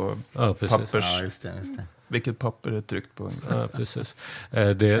sidantal och pappers. Ja, just det. Vilket papper är tryckt på. Ja, precis.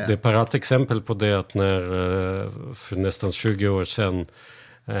 Det är parat exempel på det att när för nästan 20 år sedan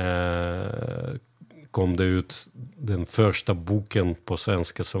kom det ut den första boken på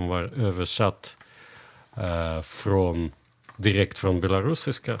svenska som var översatt direkt från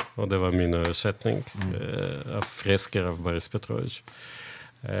belarusiska. Och det var min översättning av fresker av Boris Petrovich.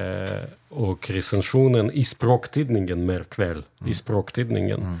 Och recensionen i språktidningen, märk väl, i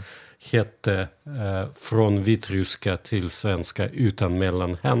språktidningen hette Från vitryska till svenska utan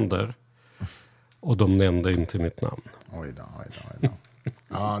mellanhänder. Och de nämnde inte mitt namn. Oj då.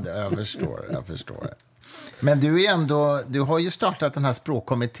 Ja, jag förstår. Men du har ju startat den här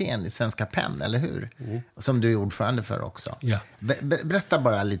språkkommittén i Svenska PEN, eller hur? Som du är ordförande för också. Ja. Berätta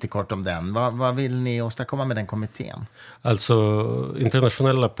bara lite kort om den. Vad vill ni åstadkomma med den kommittén? Alltså,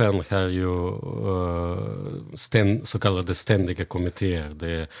 internationella PEN har ju så kallade ständiga kommittéer.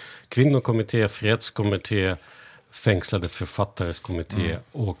 Det är kvinnokommitté, fredskommitté, fängslade författares kommitté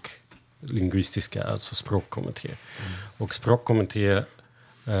och lingvistiska, alltså språkkommitté. Och språkkommitté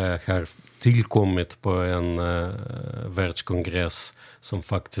har tillkommit på en världskongress som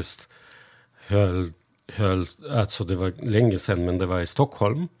faktiskt höll, alltså det var länge sedan, men det var i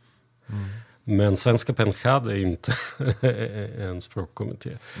Stockholm. Men Svenska PEN hade inte en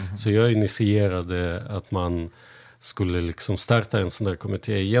språkkommitté. Så jag initierade att man skulle liksom starta en sån där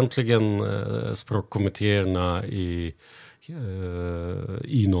kommitté. Egentligen språkkommittéerna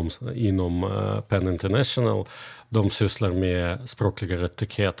inom PEN International, de sysslar med språkliga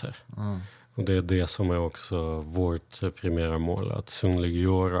rättigheter. Och det är det som är också vårt primära mål, att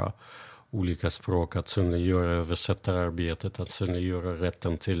synliggöra olika språk, att synliggöra översättararbetet, att synliggöra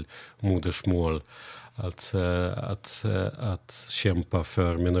rätten till modersmål, att kämpa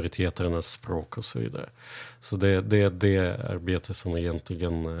för minoriteternas språk och så vidare. Så det är det arbete som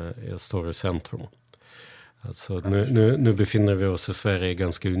egentligen står i centrum. Alltså, nu befinner vi oss i Sverige i en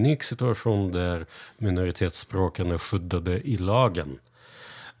ganska unik situation där minoritetsspråken är skyddade i lagen.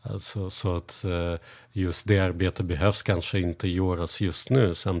 Alltså, så att just det arbetet behövs kanske inte göras just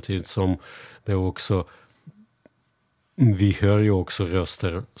nu, samtidigt som det också, vi hör ju också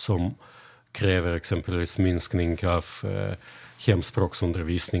röster som kräver exempelvis minskning av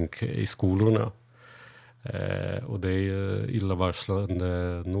hemspråksundervisning i skolorna. Och det är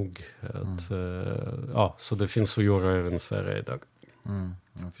illavarslande nog att, så det finns att göra även i Sverige idag.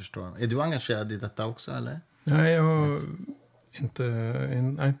 Jag förstår. Är du engagerad i detta också, eller? Nej, jag inte.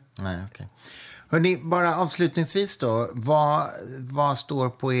 Nej, okej. Hörrni, bara avslutningsvis då, vad står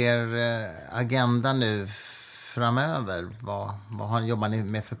på er agenda nu framöver? Vad jobbar ni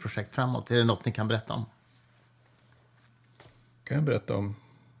med för projekt framåt? Är det något ni kan berätta om? Jag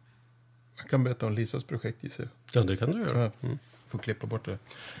kan berätta om Lisas projekt, gissar jag. Ja, det kan du göra. Får klippa bort det.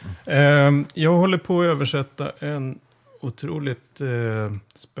 Jag håller på att översätta en otroligt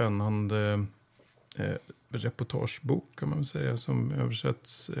spännande reportagebok, kan man säga, som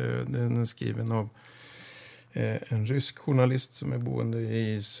översätts. Den är skriven av en rysk journalist som är boende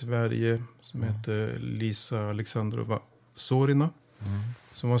i Sverige, som heter Lisa Alexandrova Zorina,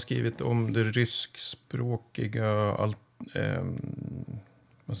 som har skrivit om det ryskspråkiga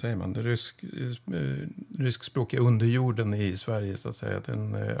vad säger man? Det ryskspråkiga underjorden i Sverige, så att säga.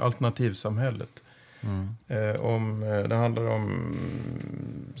 Den alternativsamhället. Det handlar om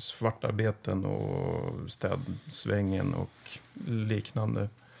svartarbeten och städsvängen och liknande.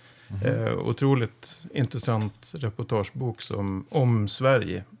 Otroligt intressant reportagebok om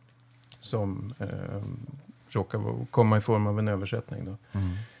Sverige, som råkar komma i form av en översättning då.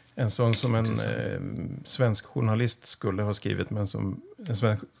 En sån som en svensk journalist skulle ha skrivit, men som en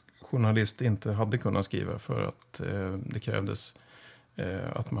svensk journalist inte hade kunnat skriva, för att det krävdes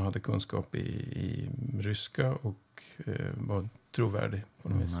att man hade kunskap i ryska och var trovärdig på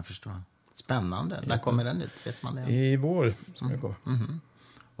något vis. Jag förstår. Spännande. När kommer den ut? Vet man det? I vår ska det gå.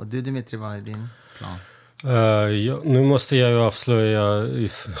 Och du, Dimitri, vad är din plan? Nu måste jag ju avslöja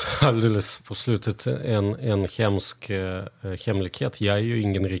alldeles på slutet en hemsk hemlighet. Jag är ju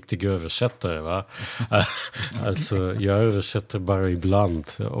ingen riktig översättare, va? Alltså, jag översätter bara ibland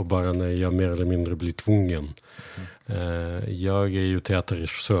och bara när jag mer eller mindre blir tvungen. Jag är ju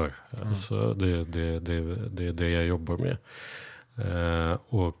teaterregissör. Alltså, det är det jag jobbar med.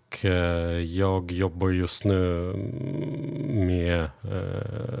 Och jag jobbar just nu med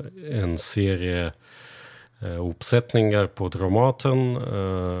en serie uppsättningar på Dramaten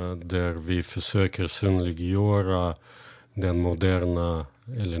där vi försöker synliggöra den moderna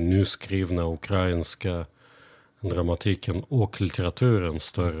eller nyskrivna ukrainska dramatiken och litteraturen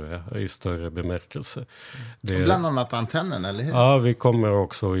i större bemärkelse. Bland annat Antennen, eller hur? Ja, vi kommer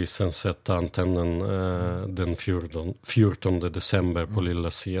också iscensätta Antennen den 14 december på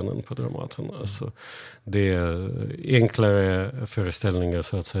lilla scenen på Dramaten. Alltså, det är enklare föreställningar,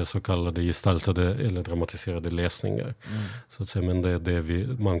 så att säga, så kallade gestaltade eller dramatiserade läsningar. Så att säga, men det är det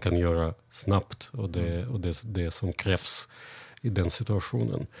man kan göra snabbt och det som krävs i den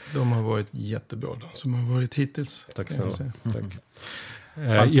situationen. De har varit jättebra, de som har varit hittills. Tack snälla. Tack.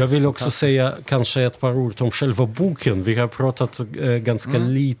 Jag vill också säga kanske ett par ord om själva boken. Vi har pratat ganska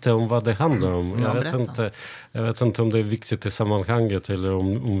lite om vad det handlar om. Jag vet inte om det är viktigt i sammanhanget eller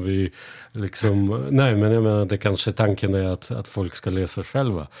om vi liksom... Nej, men jag menar, det kanske tanken är att folk ska läsa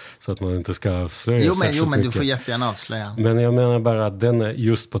själva. Så att man inte ska avslöja Jo, men du får jättegärna avslöja. Men jag menar bara att den är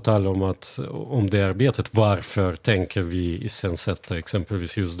just på tal om det arbetet. Varför tänker vi iscensätta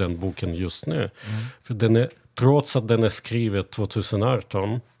exempelvis just den boken just nu? För den är... Trots att den är skriven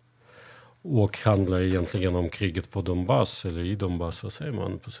 2018 och handlar egentligen om kriget på Donbass, eller i Donbass, vad säger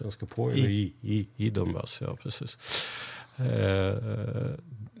man på svenska på? Eller i Donbass, ja precis.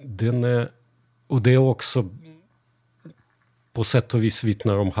 Den är, och det är också på sätt och vis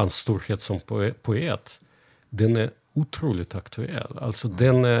vittnar om hans storhet som poet. Den är otroligt aktuell. Alltså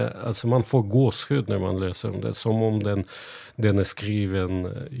man får gåshud när man läser om det. Som om den är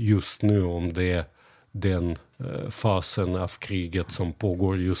skriven just nu, om den fasen av kriget som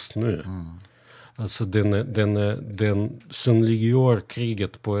pågår just nu. Alltså den synliggör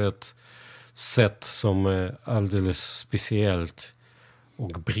kriget på ett sätt som är alldeles speciellt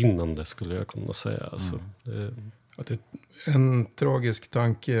och brinnande, skulle jag kunna säga. Alltså, en tragisk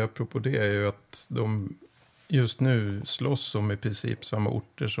tanke apropå det är ju att de just nu slåss om i princip samma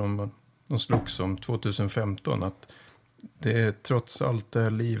orter som de slogs om 2015. Att det är trots allt det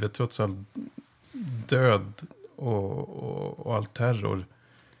här livet, trots allt död och all terror,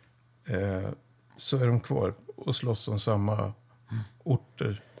 så är de kvar och slåss om samma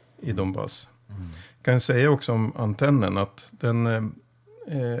orter i Donbass. Kan jag säga också om Antennen att den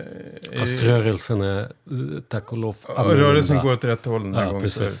fast rörelsen är tack och lov rörelsen går åt rätt håll den här gången.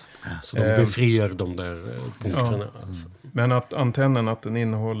 Precis. Så de befriar de där punkterna. Alltså. Men att Antennen, att den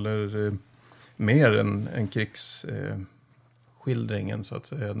innehåller mer än en krigsskildringen, så att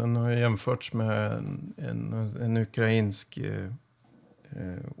säga. Den har jämförts med en ukrainsk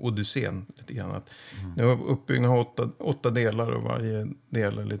odyssén lite grann. Nu är uppbyggnaden av 8 delar och varje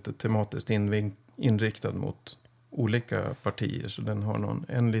del är lite tematiskt inriktad mot olika partier. Så den har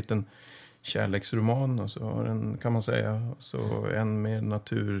en liten kärleksroman och så har den, kan man säga, så en mer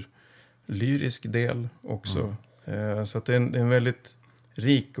naturlyrisk del också. Så att det är en väldigt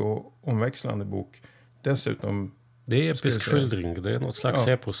rik och omväxlande bok. Dessutom... Det är episk skildring, det är något slags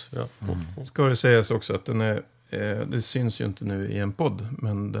epos. Ja. Ska det sägas också att den är, det syns ju inte nu i en podd,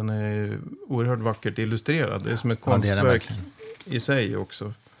 men den är oerhört vackert illustrerad. Det är som ett konstverk i sig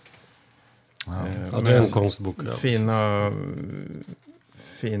också. Ja, det är en konstbok. Fina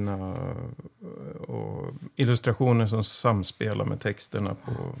och illustrationer som samspelar med texterna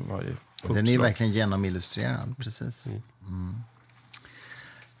på varje uppslag. Den är verkligen genomillustrerad, precis.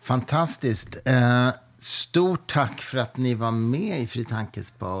 Fantastiskt. Stort tack för att ni var med i Fri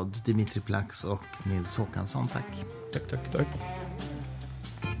Tankes podd, Dimitri Plax och Nils Håkansson. Tack. Tack.